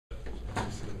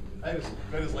I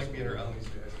just like being around these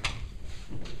guys.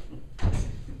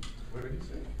 What did he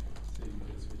say? So you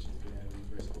could switch his band when you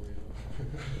first scored.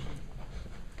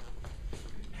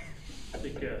 I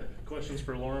think questions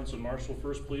for Lawrence and Marshall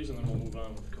first, please, and then we'll move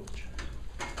on with the coach.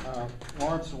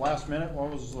 Lawrence, last minute,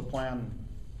 what was the plan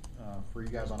for you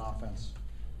guys on offense?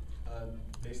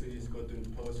 Basically just go through the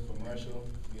post for Marshall,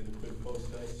 get a quick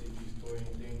post touch, see if you score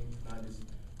anything, not just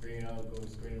bring it out, go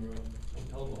screen and roll. Don't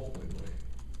tell him the whole playbook.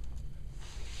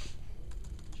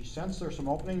 Did you sense there's some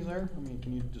openings there? I mean,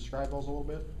 can you describe those a little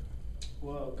bit?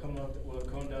 Well, coming down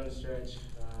the stretch,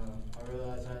 I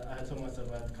realized I told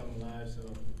myself I had to come alive, so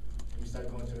when you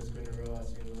start going to the screen and roll, I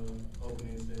see little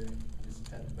openings there, just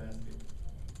tap the basket.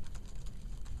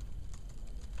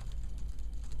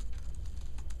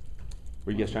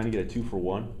 Were you guys trying to get a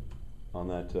 2-for-1 on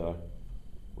that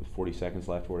with 40 seconds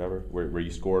left or whatever, where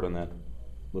you scored on that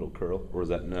little curl, or was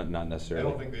that not necessarily? I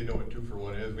don't think they know what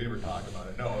 2-for-1 is. We never talked about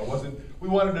it. No, it wasn't. We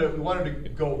wanted to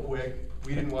go quick.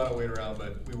 We didn't want to wait around,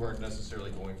 but we weren't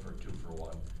necessarily going for a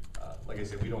 2-for-1. Like I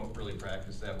said, we don't really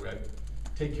practice that. We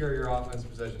take care of your offensive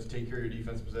possessions, take care of your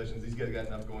defensive possessions. These guys got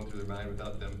enough going through their mind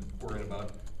without them worrying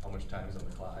about how much time is on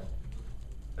the clock.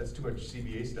 That's too much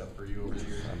CBA stuff for you over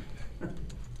here.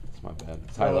 It's my bad.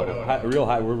 It's high level.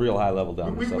 We're real high level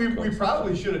down. We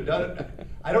probably should have done it.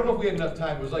 I don't know if we had enough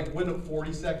time. It was like within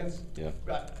 40 seconds. Yeah.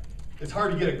 It's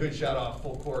hard to get a good shot off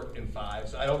full court in 5,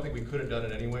 so I don't think we could have done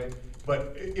it anyway.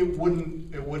 But it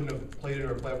wouldn't have played into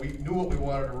our plan. We knew what we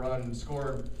wanted to run.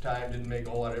 Score time didn't make a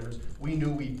whole lot of difference. We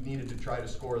knew we needed to try to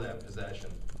score that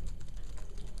possession.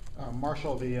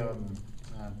 Marshall, give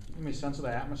me a sense of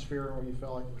the atmosphere, what you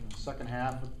felt like in the second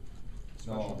half.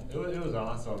 No, it was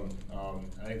awesome.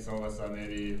 I think some of us thought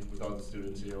maybe without the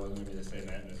students here it wasn't going to be the same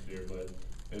atmosphere, but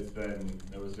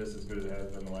it was just as good as it has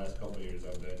been the last couple of years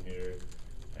I've been here,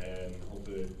 and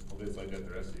hopefully it's like that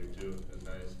the rest of you too. It's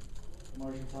nice.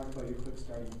 Marshall, talk about your quick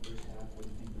start in the first half. What do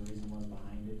you think the reason was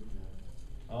behind it?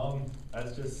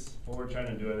 That's just what we're trying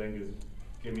to do. I think is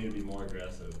get me to be more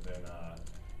aggressive,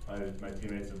 and my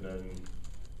teammates have been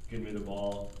giving me the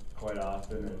ball quite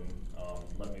often and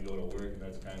let me go to work, and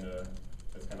that's kind of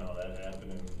how that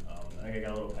happened. And I think I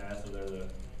got a little passive there the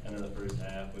end of the first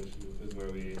half, which is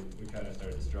where we kind of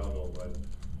started to struggle. But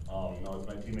no, it's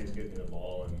my teammates getting me the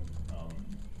ball, and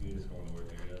me just going to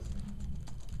work, I guess.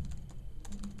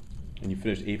 And you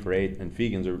finished 8 for 8, and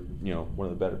Fegan's are one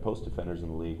of the better post defenders in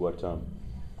the league. What was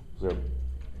there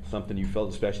something you felt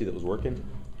especially that was working?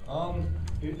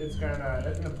 It's kind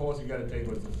of in the post you got to take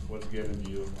what's given to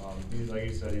you. He's like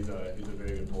you said, he's a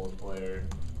very good post player,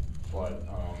 but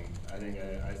I think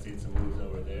I seen some moves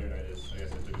over there, and I guess I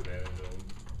took advantage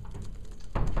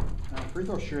of them. Free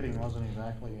throw shooting wasn't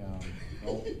exactly.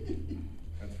 Nope.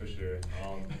 That's for sure.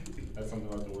 That's something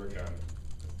we'll have to work on.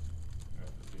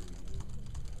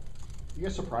 You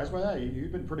guys surprised by that?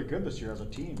 You've been pretty good this year as a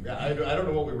team. Yeah, I don't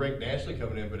know what we ranked nationally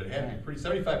coming in, but it had to be pretty.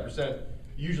 75%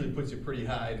 usually puts you pretty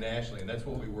high nationally, and that's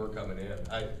what we were coming in.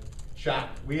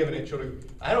 Shocked. We haven't showed.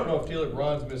 I don't know if Taylor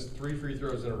Braun's missed 3 free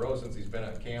throws in a row since he's been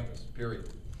on campus. Period.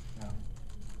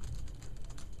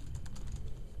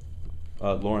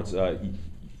 Yeah. Lawrence,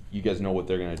 you guys know what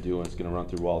they're going to do, and it's going to run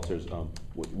through Walters.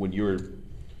 When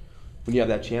you have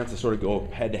that chance to sort of go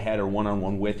head to head or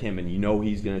one-on-one with him, and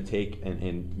he's going to take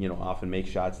and often make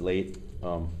shots late,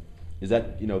 is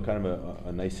that kind of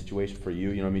a nice situation for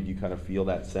you? Do you kind of feel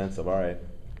that sense of, all right,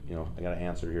 I got to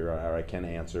answer here, or I can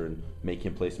answer, and make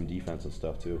him play some defense and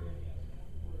stuff too?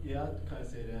 Yeah, I'd kind of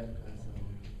say that because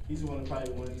he's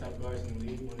probably one of the top guards in the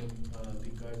league, one of the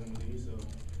lead guards in the league. So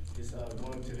just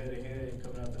going to head to head and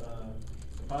coming out the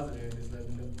positive end, just let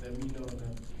me know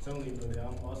that certainly know that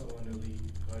I'm also one of the lead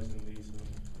guards in the league. So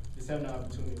just having the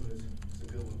opportunity was a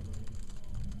good one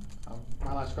for me.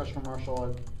 My last question for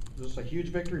Marshall: is this a huge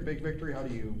victory, big victory? How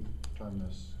do you term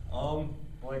this?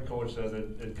 Like Coach says,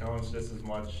 it counts just as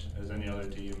much as any other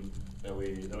team that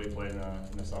we play in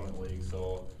the Summit League.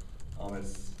 So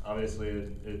it's obviously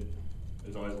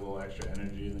there's always a little extra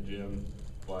energy in the gym,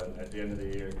 but at the end of the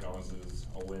year, it counts as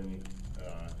a win in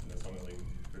the Summit League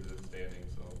for the standing.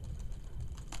 So.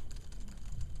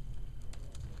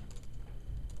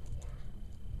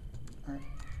 All right.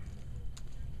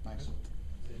 Thanks.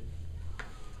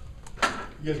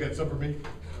 You guys got some for me?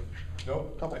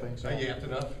 No? Couple things. I yapped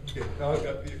enough? Okay. No,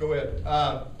 go ahead.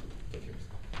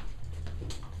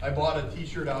 I bought a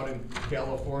t-shirt out in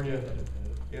California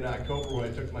in October when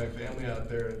I took my family out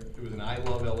there. It was an I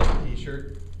Love LA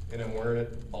t-shirt, and I'm wearing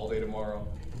it all day tomorrow.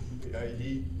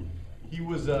 He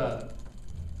was,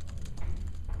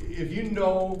 if you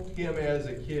know him as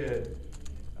a kid,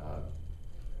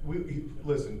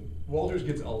 listen, Walters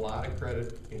gets a lot of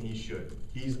credit, and he should.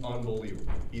 He's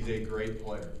unbelievable. He's a great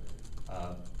player.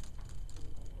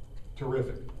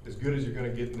 Terrific. As good as you're gonna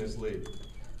get in this league.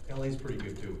 LA's pretty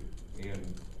good too,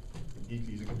 and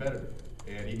he's a competitor.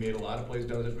 And he made a lot of plays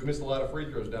down the stretch. We missed a lot of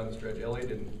free throws down the stretch. LA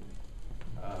didn't.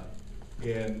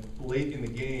 And late in the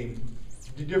game,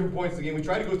 different points in the game, we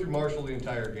tried to go through Marshall the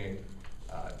entire game.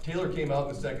 Taylor came out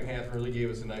in the second half and really gave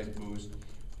us a nice boost.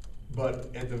 But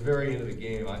at the very end of the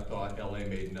game, I thought LA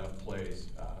made enough plays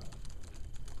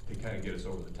to kind of get us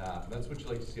over the top. And that's what you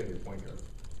like to see out of your point guard.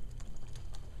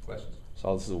 Questions?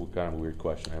 Saul, this is kind of a weird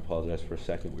question. I apologize for a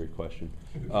second weird question.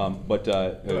 No,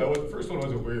 the first one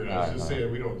wasn't weird. I was just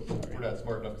saying we're not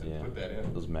smart enough to put that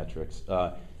in. Those metrics.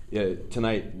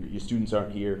 Tonight, your students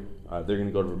aren't here. They're going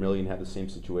to go to Vermillion, have the same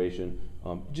situation.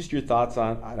 Just your thoughts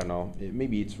on, I don't know,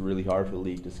 maybe it's really hard for the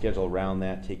league to schedule around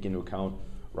that, take into account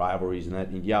rivalries and that.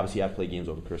 And you obviously have to play games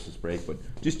over Christmas break, but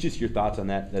just your thoughts on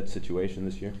that situation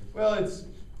this year? Well, it's,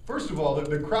 first of all,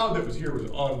 the crowd that was here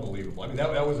was unbelievable. I mean,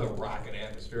 that was a rocking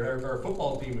atmosphere. Our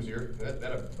football team was here.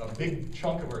 A big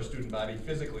chunk of our student body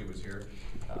physically was here.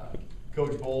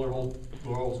 Coach Bowler,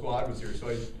 the whole squad was here. So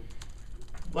I'd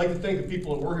like to think the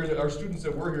people that were here, our students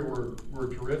that were here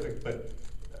were terrific, but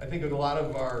I think a lot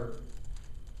of our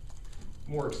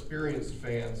more experienced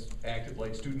fans acted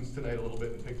like students tonight a little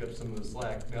bit and picked up some of the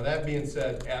slack. Now that being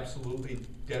said, absolutely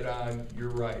dead on,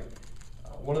 you're right.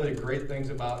 One of the great things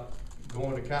about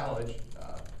going to college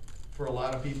for a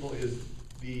lot of people is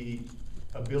the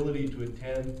ability to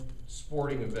attend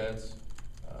sporting events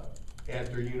at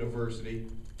their university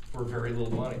for very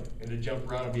little money and to jump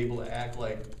around and be able to act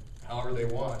like however they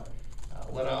want,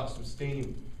 let off some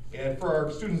steam. And for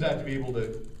our students not to be able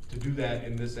to do that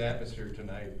in this atmosphere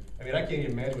tonight, I mean, I can't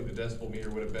even imagine what the decibel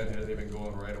meter would have been had they been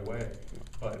going right away.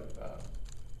 But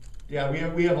yeah,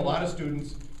 we have a lot of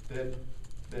students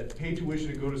that pay tuition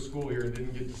to go to school here and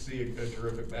didn't get to see a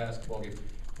terrific basketball game.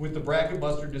 With the bracket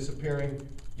buster disappearing,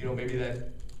 you know, maybe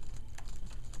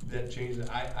that changed.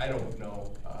 I don't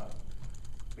know.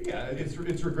 But yeah,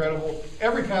 it's regrettable.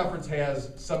 Every conference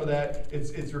has some of that.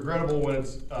 It's regrettable when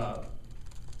it's a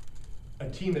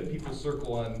team that people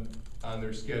circle on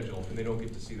their schedule and they don't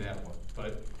get to see that one.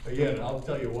 But again, I'll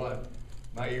tell you what,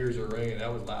 my ears are ringing.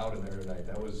 That was loud in there tonight.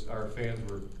 Our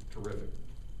fans were terrific.